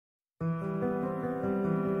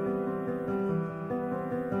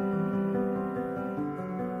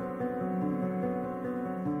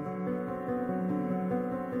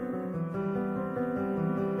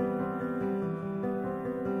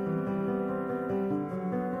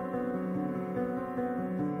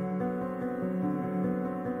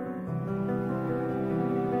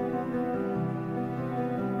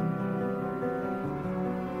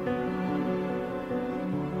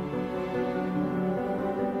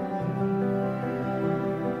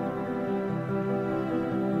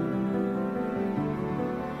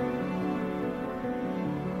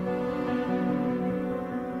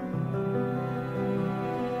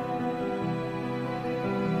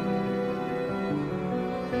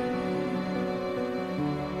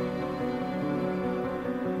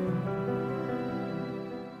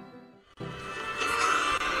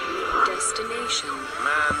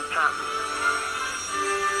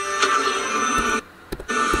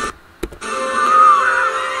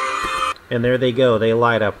And there they go. They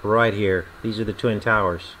light up right here. These are the Twin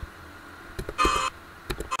Towers.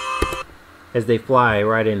 As they fly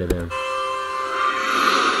right into them.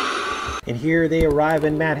 And here they arrive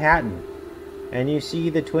in Manhattan. And you see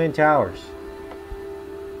the Twin Towers.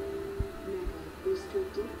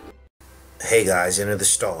 Hey guys, enter the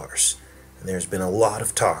stars. And there's been a lot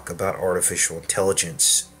of talk about artificial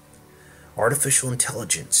intelligence. Artificial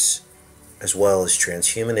intelligence, as well as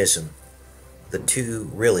transhumanism, the two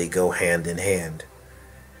really go hand in hand.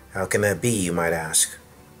 How can that be, you might ask?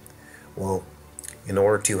 Well, in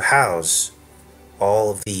order to house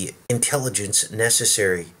all of the intelligence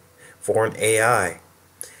necessary for an AI,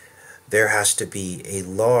 there has to be a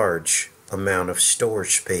large amount of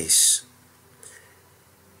storage space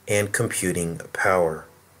and computing power.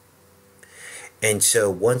 And so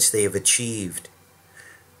once they have achieved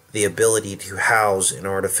the ability to house an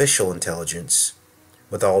artificial intelligence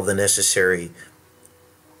with all the necessary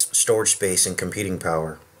storage space and computing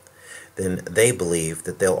power, then they believe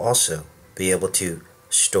that they'll also be able to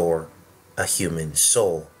store a human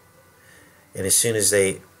soul. And as soon as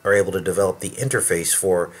they are able to develop the interface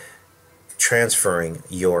for transferring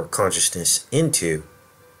your consciousness into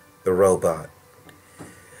the robot,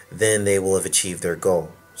 then they will have achieved their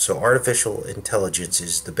goal. So artificial intelligence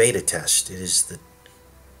is the beta test. It is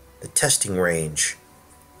the testing range.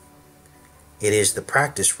 It is the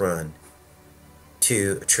practice run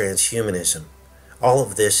to transhumanism. All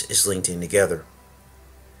of this is linked in together.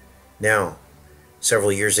 Now,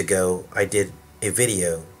 several years ago, I did a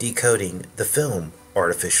video decoding the film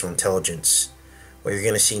Artificial Intelligence. What you're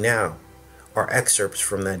going to see now are excerpts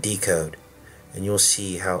from that decode, and you'll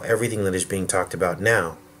see how everything that is being talked about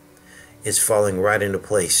now is falling right into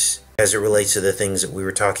place as it relates to the things that we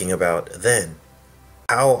were talking about then.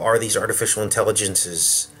 How are these artificial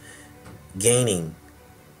intelligences gaining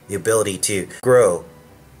the ability to grow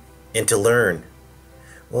and to learn?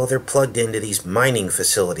 Well, they're plugged into these mining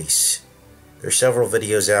facilities. There are several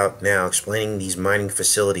videos out now explaining these mining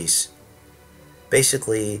facilities.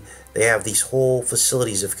 Basically, they have these whole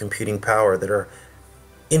facilities of computing power that are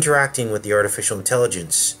interacting with the artificial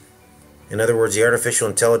intelligence. In other words, the artificial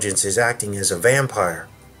intelligence is acting as a vampire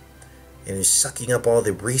and is sucking up all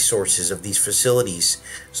the resources of these facilities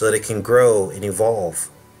so that it can grow and evolve.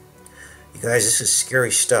 You guys, this is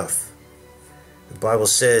scary stuff. The Bible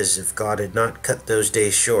says if God had not cut those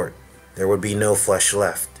days short, there would be no flesh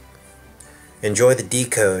left. Enjoy the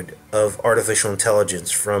decode of artificial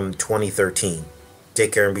intelligence from 2013.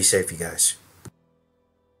 Take care and be safe, you guys.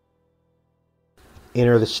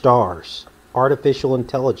 Enter the Stars. Artificial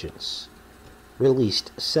Intelligence.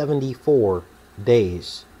 Released 74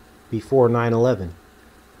 days before 9/11.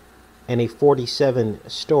 And a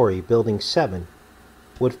 47-story Building 7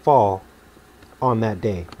 would fall on that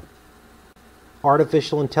day.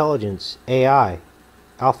 Artificial Intelligence, AI,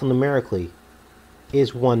 alphanumerically,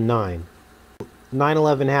 is 19.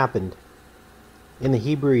 9/11 happened in the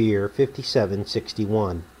Hebrew year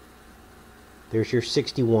 5761. There's your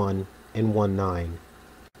 61 and 19.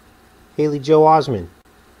 Haley Joe Osment,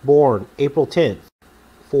 born April 10th,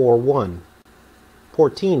 41.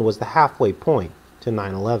 14 was the halfway point to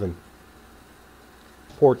 9/11.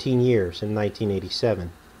 14 years in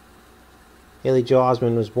 1987. Haley Joe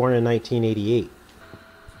Osment was born in 1988.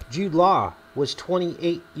 Jude Law was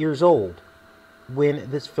 28 years old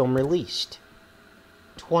when this film released.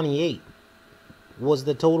 28 was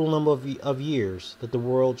the total number of years that the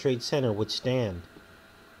World Trade Center would stand.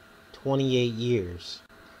 28 years.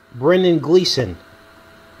 Brendan Gleeson,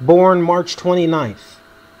 born March 29th,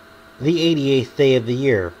 the 88th day of the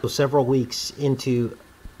year. So several weeks into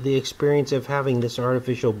the experience of having this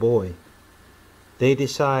artificial boy, they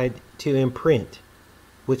decide to imprint,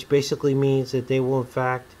 which basically means that they will in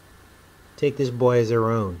fact take this boy as their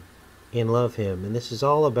own and love him. And this is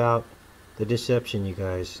all about the deception, you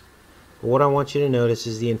guys. But what I want you to notice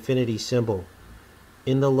is the infinity symbol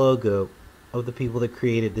in the logo of the people that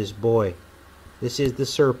created this boy. This is the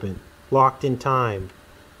serpent, locked in time,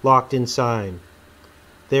 locked in sign.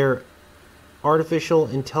 Their artificial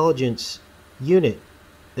intelligence unit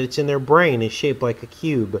that's in their brain is shaped like a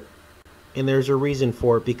cube. And there's a reason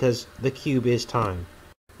for it, because the cube is time.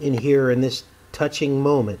 In here, in this touching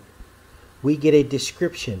moment, we get a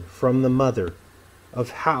description from the mother of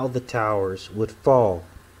how the towers would fall.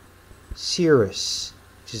 Cirrus,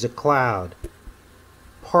 which is a cloud.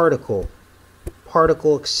 Particle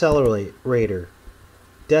accelerator.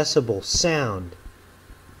 Decibel, sound.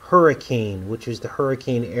 Hurricane, which is the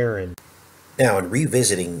Hurricane Aaron. Now, in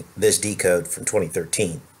revisiting this decode from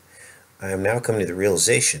 2013, I am now coming to the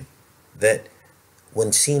realization that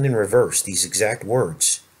when seen in reverse, these exact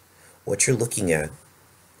words, what you're looking at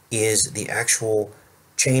is the actual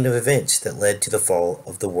chain of events that led to the fall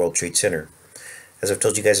of the World Trade Center. As I've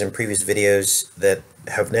told you guys in previous videos that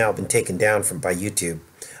have now been taken down by YouTube,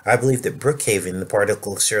 I believe that Brookhaven, the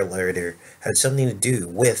particle accelerator, had something to do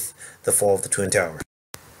with the fall of the Twin Towers.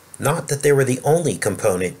 Not that they were the only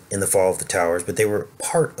component in the fall of the towers, but they were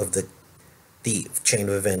part of the chain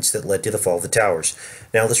of events that led to the fall of the towers.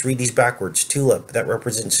 Now let's read these backwards. Tulip, that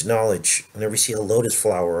represents knowledge. Whenever you see a lotus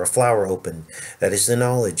flower or a flower open, that is the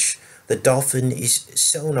knowledge. The dolphin is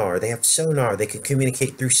sonar. They have sonar. They can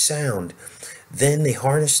communicate through sound. Then they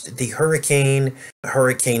harnessed the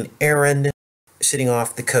Hurricane Aaron, sitting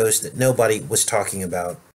off the coast that nobody was talking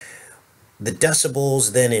about. The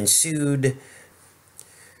decibels then ensued.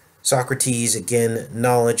 Socrates, again,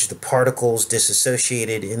 knowledge, the particles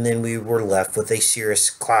disassociated, and then we were left with a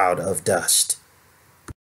cirrus cloud of dust.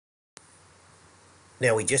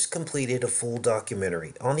 Now, we just completed a full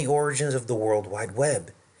documentary on the origins of the World Wide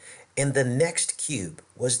Web, and the next cube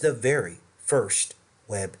was the very first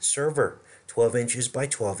web server, 12 inches by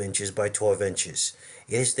 12 inches by 12 inches.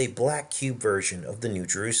 It is the black cube version of the New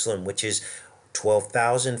Jerusalem, which is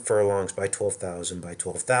 12,000 furlongs by 12,000 by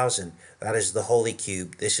 12,000. That is the Holy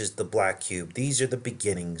Cube. This is the Black Cube. These are the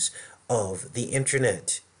beginnings of the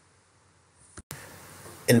internet.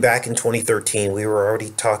 And back in 2013, we were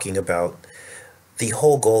already talking about the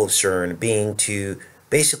whole goal of CERN being to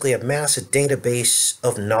basically amass a database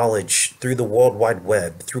of knowledge through the World Wide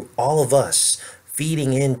Web, through all of us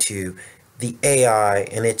feeding into the AI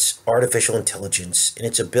and its artificial intelligence and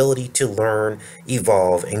its ability to learn,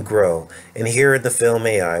 evolve, and grow. And here in the film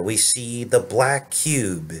AI, we see the Black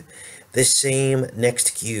Cube, the same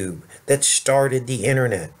next cube that started the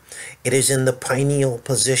internet. It is in the pineal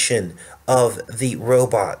position of the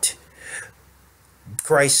robot.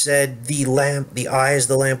 Christ said, the eye is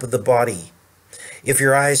the lamp of the body. If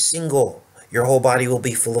your eye is single, your whole body will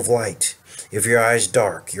be full of light. If your eye is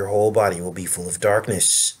dark, your whole body will be full of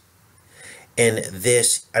darkness. And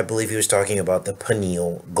this, I believe he was talking about the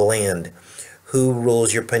pineal gland. Who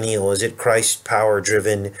rules your pineal? Is it Christ power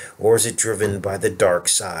driven, or is it driven by the dark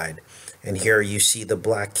side? And here you see the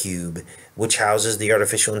Black Cube, which houses the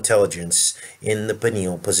artificial intelligence in the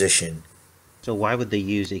pineal position. So why would they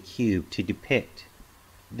use a cube to depict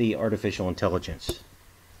the artificial intelligence?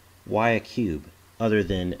 Why a cube, other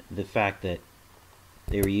than the fact that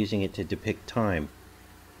they were using it to depict time?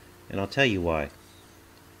 And I'll tell you why.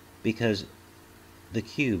 Because the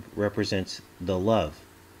cube represents the love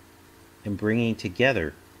and bringing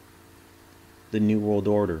together the New World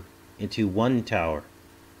Order into one tower.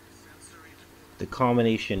 The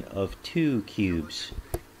combination of two cubes.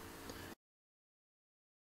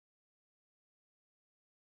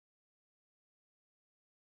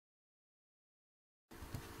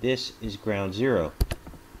 This is ground zero.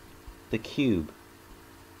 The cube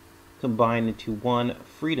combined into one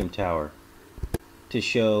freedom tower to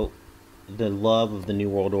show the love of the New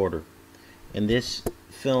World Order. And this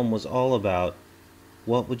film was all about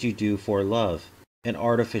what would you do for love? An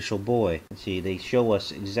artificial boy. See, they show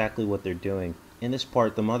us exactly what they're doing. In this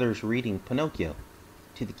part, the mother's reading Pinocchio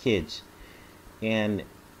to the kids. And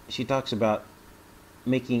she talks about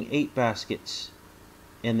making 8 baskets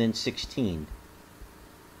and then 16.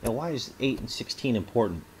 Now, why is 8 and 16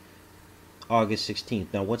 important? August 16th.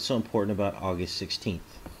 Now, what's so important about August 16th?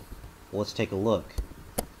 Well, let's take a look.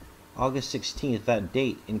 August 16th, that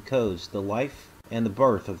date encodes the life and the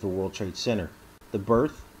birth of the World Trade Center. The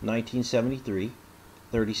birth, 1973,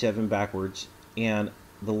 37 backwards, and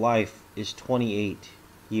the life is 28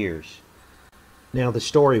 years. Now, the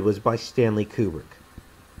story was by Stanley Kubrick,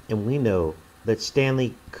 and we know that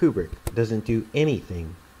Stanley Kubrick doesn't do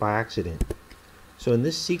anything by accident. So in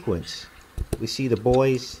this sequence, we see the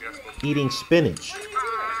boys eating spinach.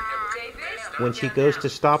 When she goes to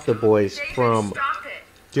stop the boys from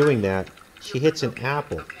doing that, she hits an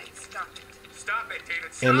apple,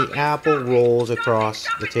 and the apple rolls across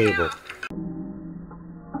the table.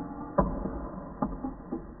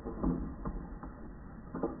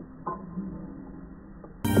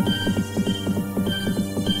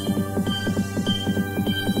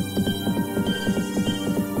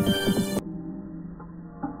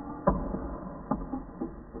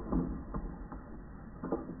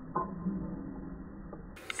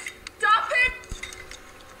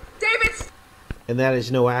 And that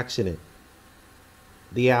is no accident.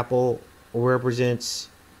 The apple represents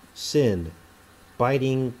sin,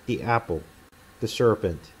 biting the apple, the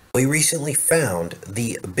serpent. We recently found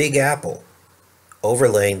the Big Apple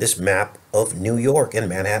overlaying this map of New York and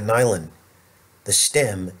Manhattan Island. The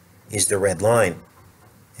stem is the red line,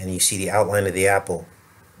 and you see the outline of the apple.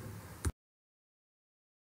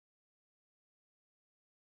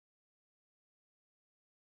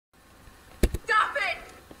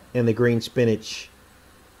 And the green spinach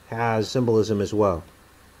has symbolism as well.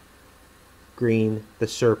 Green, the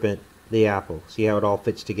serpent, the apple. See how it all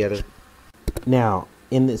fits together? Now,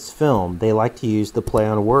 in this film, they like to use the play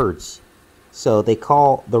on words. So they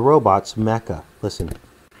call the robots mecha. Listen.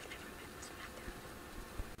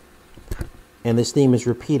 And this theme is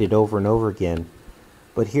repeated over and over again.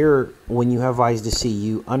 But here, when you have eyes to see,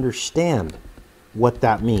 you understand what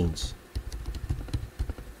that means.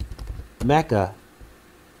 Mecca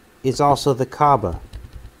is also the Kaaba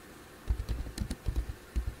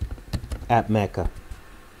at Mecca.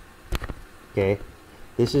 Okay,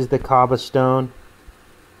 this is the Kaaba stone,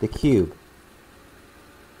 the cube.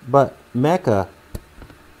 But Mecca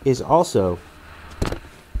is also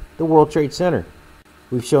the World Trade Center.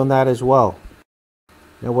 We've shown that as well.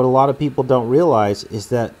 Now, what a lot of people don't realize is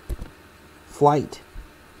that Flight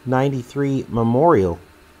 93 Memorial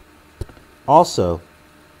also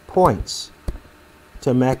points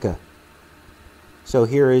to Mecca. So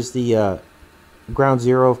here is the Ground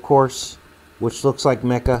Zero, of course, which looks like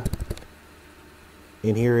Mecca.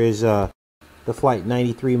 And here is the Flight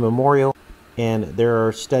 93 Memorial. And there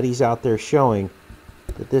are studies out there showing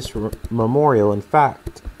that this memorial, in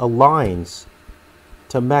fact, aligns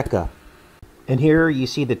to Mecca. And here you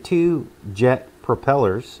see the two jet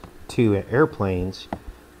propellers, two airplanes,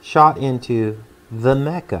 shot into the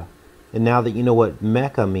Mecca. And now that you know what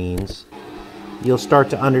Mecca means, you'll start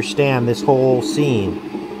to understand this whole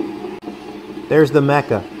scene. There's the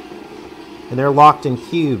Mecca. And they're locked in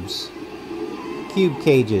cube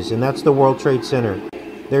cages, and that's the World Trade Center.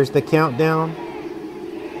 There's the countdown,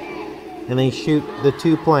 and they shoot the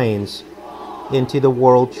two planes into the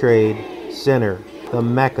World Trade Center, the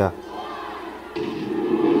Mecca.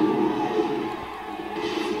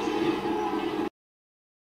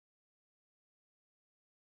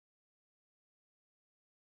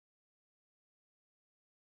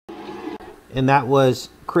 And that was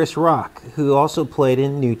Chris Rock, who also played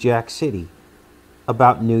in New Jack City,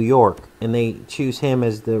 about New York. And they choose him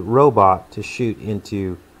as the robot to shoot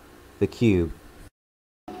into the cube.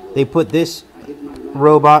 They put this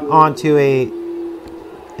robot onto it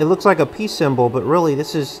looks like a peace symbol, but really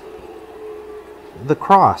this is the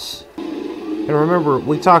cross. And remember,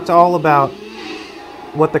 we talked all about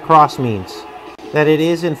what the cross means. That it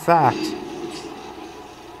is, in fact,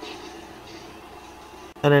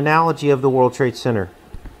 an analogy of the World Trade Center.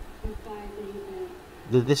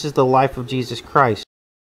 This is the life of Jesus Christ.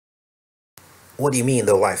 What do you mean,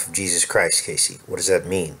 the life of Jesus Christ, Casey? What does that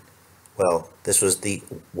mean? Well, this was the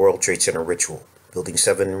World Trade Center ritual. Building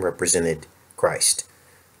 7 represented Christ.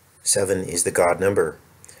 7 is the God number.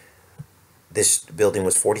 This building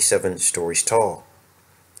was 47 stories tall,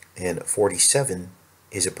 and 47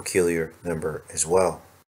 is a peculiar number as well.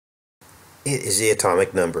 It is the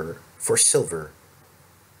atomic number for silver,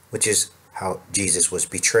 which is how Jesus was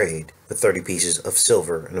betrayed, with 30 pieces of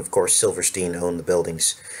silver, and of course Silverstein owned the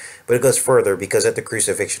buildings. But it goes further, because at the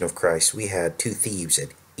crucifixion of Christ we had two thieves at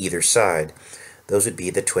either side. Those would be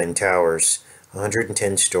the Twin Towers,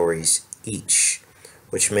 110 stories each,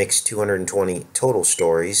 which makes 220 total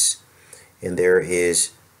stories. And there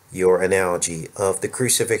is your analogy of the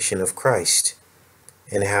crucifixion of Christ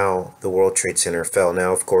and how the World Trade Center fell.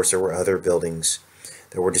 Now, of course, there were other buildings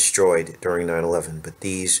that were destroyed during 9/11, but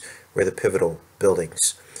these were the pivotal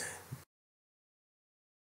buildings.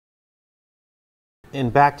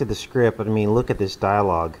 And back to the script, I mean, look at this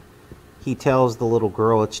dialogue. He tells the little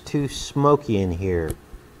girl, it's too smoky in here.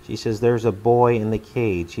 She says, there's a boy in the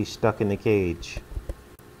cage. He's stuck in the cage.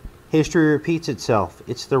 History repeats itself.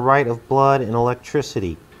 It's the right of blood and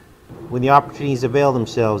electricity. When the opportunities avail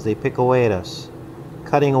themselves, they pick away at us,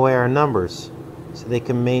 cutting away our numbers so they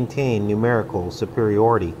can maintain numerical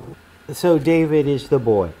superiority. So David is the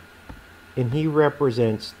boy, and he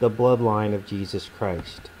represents the bloodline of Jesus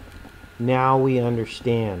Christ. Now we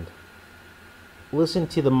understand. Listen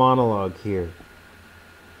to the monologue here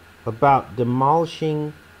about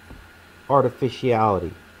demolishing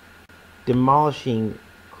artificiality, demolishing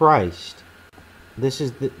Christ. This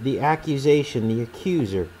is the accusation, the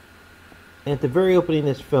accuser. And at the very opening of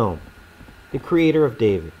this film, the creator of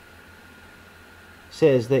David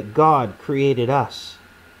says that God created us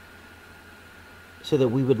so that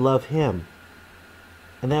we would love him.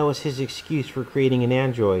 And that was his excuse for creating an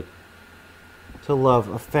android, to love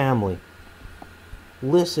a family.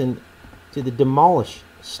 Listen to the demolish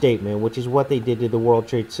statement, which is what they did to the World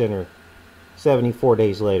Trade Center 74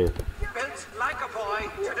 days later. Built like a boy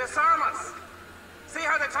to disarm us. See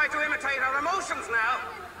how they try to imitate our emotions now?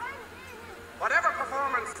 Whatever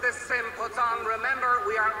performance this sim puts on, remember,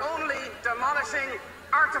 we are only demolishing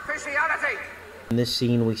artificiality. In this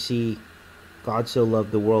scene, we see God so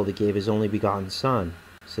loved the world he gave his only begotten Son,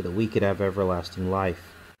 so that we could have everlasting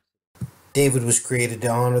life. David was created to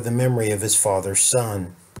honor the memory of his father's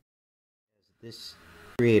son. This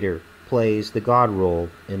creator plays the God role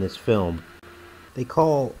in this film. They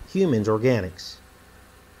call humans organics.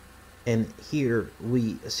 And here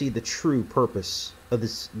we see the true purpose of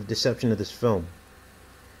the deception of this film.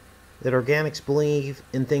 That organics believe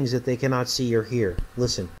in things that they cannot see or hear.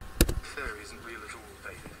 Listen. Fairy isn't real at all,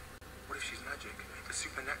 David. What if she's magic? The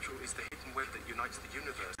supernatural is the hidden web that unites the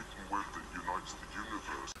universe.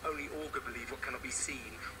 Only all could believe what cannot be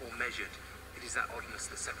seen or measured. It is that oddness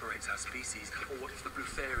that separates our species. Or what if the blue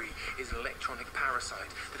fairy is an electronic parasite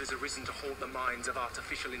that has arisen to haunt the minds of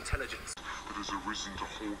artificial intelligence?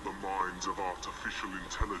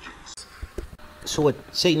 So what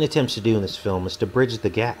Satan attempts to do in this film is to bridge the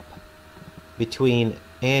gap between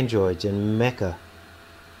androids and mecha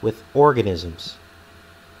with organisms.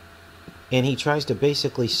 And he tries to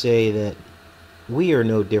basically say that we are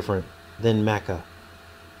no different than mecha,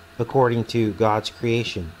 according to God's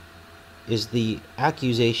creation, is the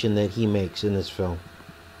accusation that he makes in this film.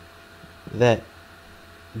 That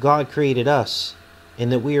God created us,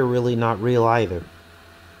 and that we are really not real either.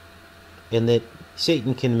 And that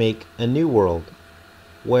Satan can make a new world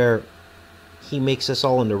where he makes us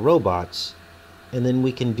all into robots, and then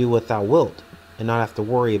we can do what thou wilt and not have to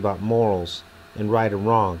worry about morals and right and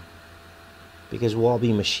wrong, because we'll all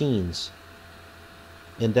be machines.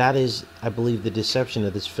 And that is, I believe, the deception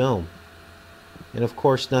of this film. And of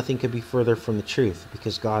course, nothing could be further from the truth,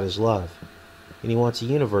 because God is love. And he wants a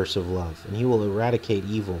universe of love, and he will eradicate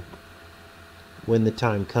evil when the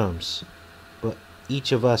time comes. But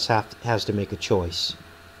each of us has to make a choice.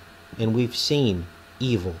 And we've seen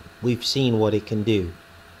evil. We've seen what it can do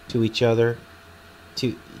to each other,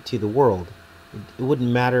 to the world. It wouldn't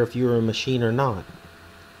matter if you were a machine or not.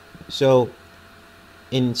 So,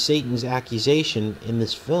 in Satan's accusation in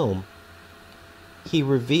this film, he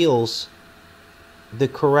reveals the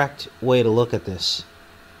correct way to look at this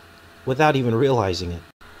without even realizing it.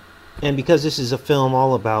 And because this is a film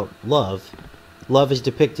all about love, love is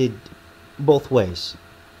depicted both ways.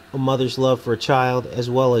 A mother's love for a child, as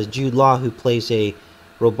well as Jude Law, who plays a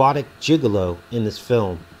robotic gigolo in this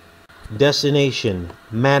film. Destination,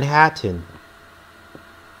 Manhattan.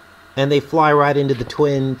 And they fly right into the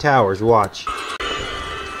Twin Towers. Watch.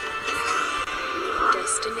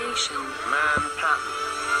 Destination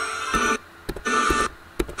Manhattan.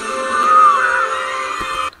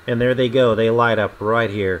 And there they go. They light up right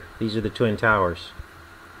here. These are the Twin Towers.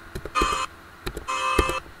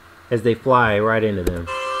 As they fly right into them.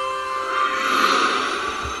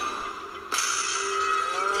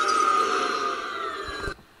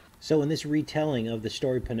 So in this retelling of the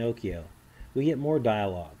story Pinocchio, we get more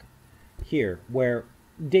dialogue here, where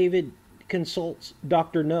David consults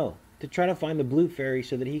Dr. No to try to find the blue fairy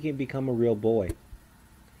so that he can become a real boy.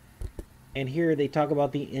 And here they talk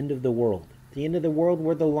about the end of the world. The end of the world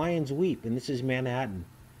where the lions weep, and this is Manhattan.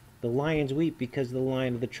 The lions weep because the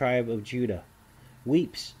lion of the tribe of Judah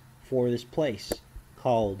weeps for this place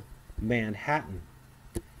called Manhattan.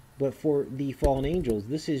 But for the fallen angels,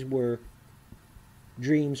 this is where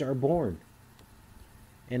dreams are born.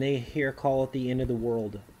 And they here call it the end of the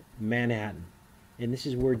world, Manhattan. And this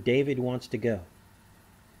is where David wants to go,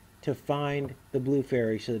 to find the blue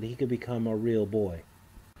fairy so that he could become a real boy.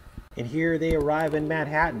 And here they arrive in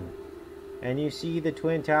Manhattan, and you see the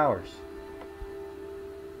Twin Towers.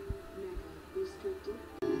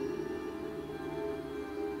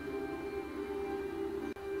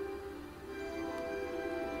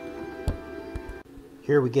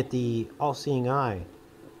 Here we get the all-seeing eye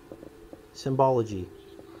symbology,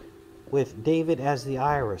 with David as the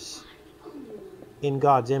iris in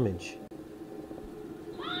God's image.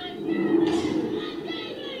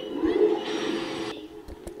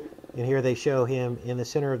 And here they show him in the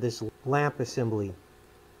center of this lamp assembly,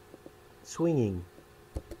 swinging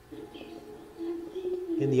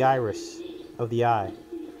in the iris of the eye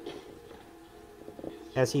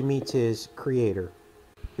as he meets his creator.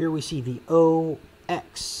 Here we see the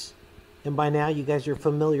OX. And by now you guys are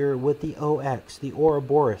familiar with the OX, the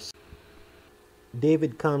Ouroboros.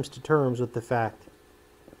 David comes to terms with the fact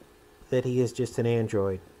that he is just an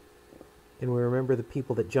android. And we remember the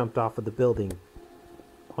people that jumped off of the building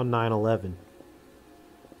on 9/11.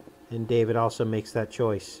 And David also makes that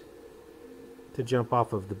choice to jump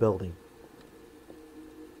off of the building.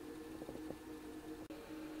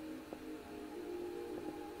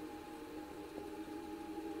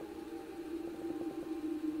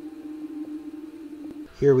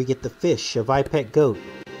 Here we get the fish of I Pet Goat.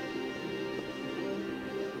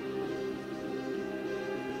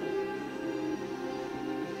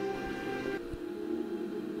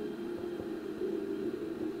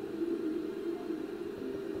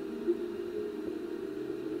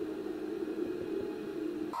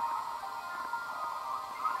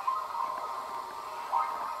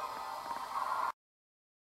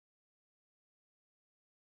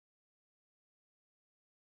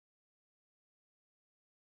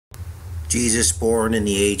 Jesus born in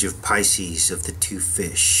the age of Pisces of the two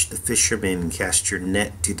fish. The fisherman cast your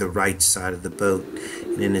net to the right side of the boat,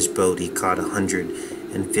 and in his boat he caught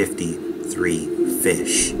 153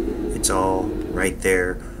 fish. It's all right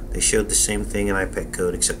there. They showed the same thing in iPad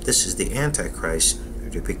code, except this is the Antichrist they're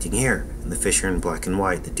depicting here. And the fish are in black and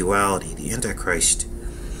white, the duality, the Antichrist.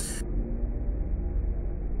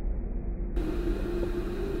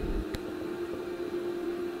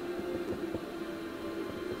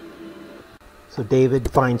 So David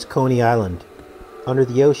finds Coney Island under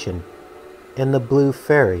the ocean and the blue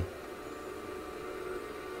fairy.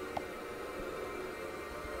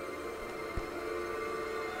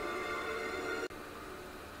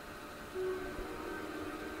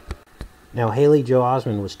 Now Haley Joel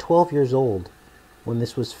Osment was 12 years old when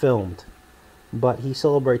this was filmed, but he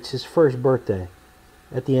celebrates his first birthday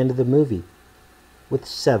at the end of the movie with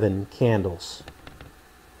 7 candles.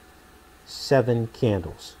 7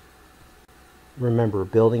 candles. Remember,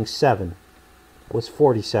 Building 7 was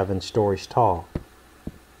 47 stories tall,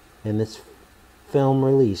 and this film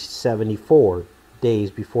released 74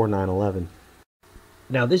 days before 9/11.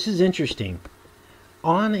 Now this is interesting.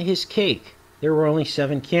 On his cake, there were only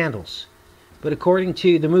 7 candles. But according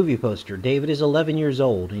to the movie poster, David is 11 years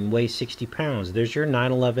old and weighs 60 pounds. There's your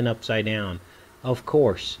 9/11 upside down. Of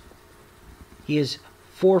course. He is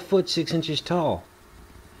 4 foot 6 inches tall.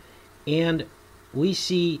 And we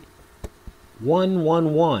see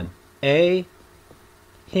 111. A,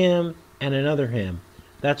 him, and another him.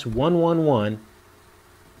 That's 111.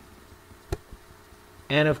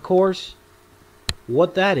 And of course,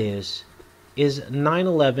 what that is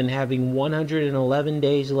 9/11 having 111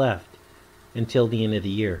 days left until the end of the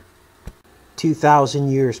year.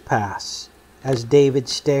 2,000 years pass as David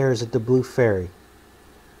stares at the blue fairy,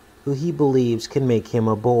 who he believes can make him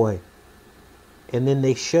a boy. And then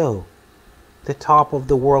they show the top of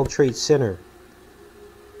the World Trade Center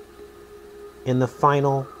in the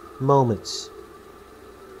final moments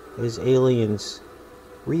as aliens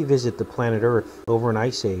revisit the planet Earth over an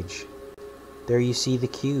ice age. There you see the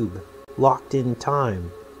cube, locked in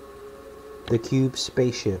time. The cube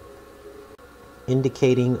spaceship,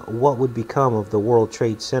 indicating what would become of the World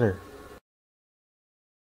Trade Center.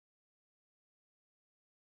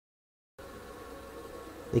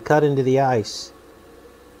 They cut into the ice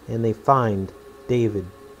and they find David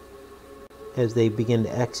as they begin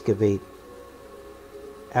to excavate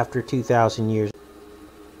after 2,000 years.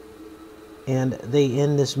 And they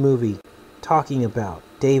end this movie talking about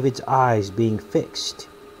David's eyes being fixed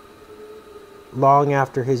long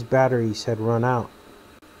after his batteries had run out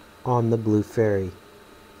on the blue fairy.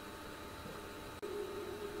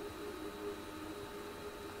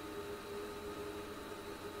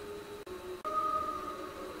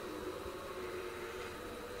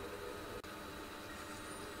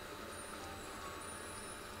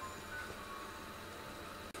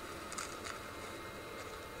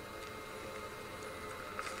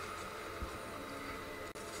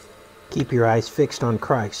 Keep your eyes fixed on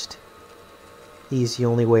Christ. He's the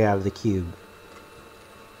only way out of the cube.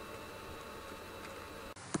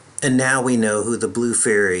 And now we know who the blue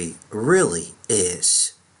fairy really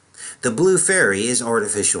is. The blue fairy is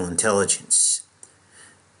artificial intelligence.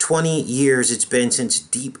 20 years it's been since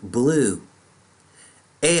Deep Blue.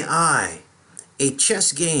 AI, a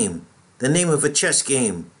chess game, the name of a chess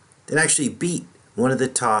game that actually beat one of the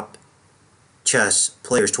top chess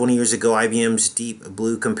players. 20 years ago, IBM's Deep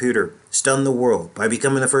Blue computer stunned the world by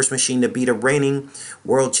becoming the first machine to beat a reigning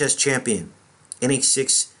world chess champion in a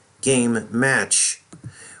 6-game match.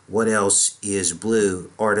 What else is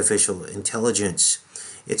blue? Artificial intelligence.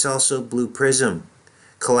 It's also Blue Prism.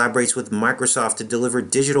 Collaborates with Microsoft to deliver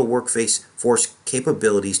digital workforce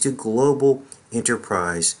capabilities to global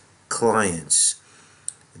enterprise clients.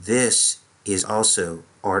 This is also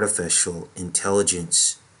artificial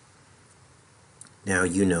intelligence. Now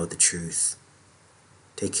you know the truth.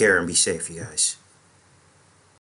 Take care and be safe, you guys.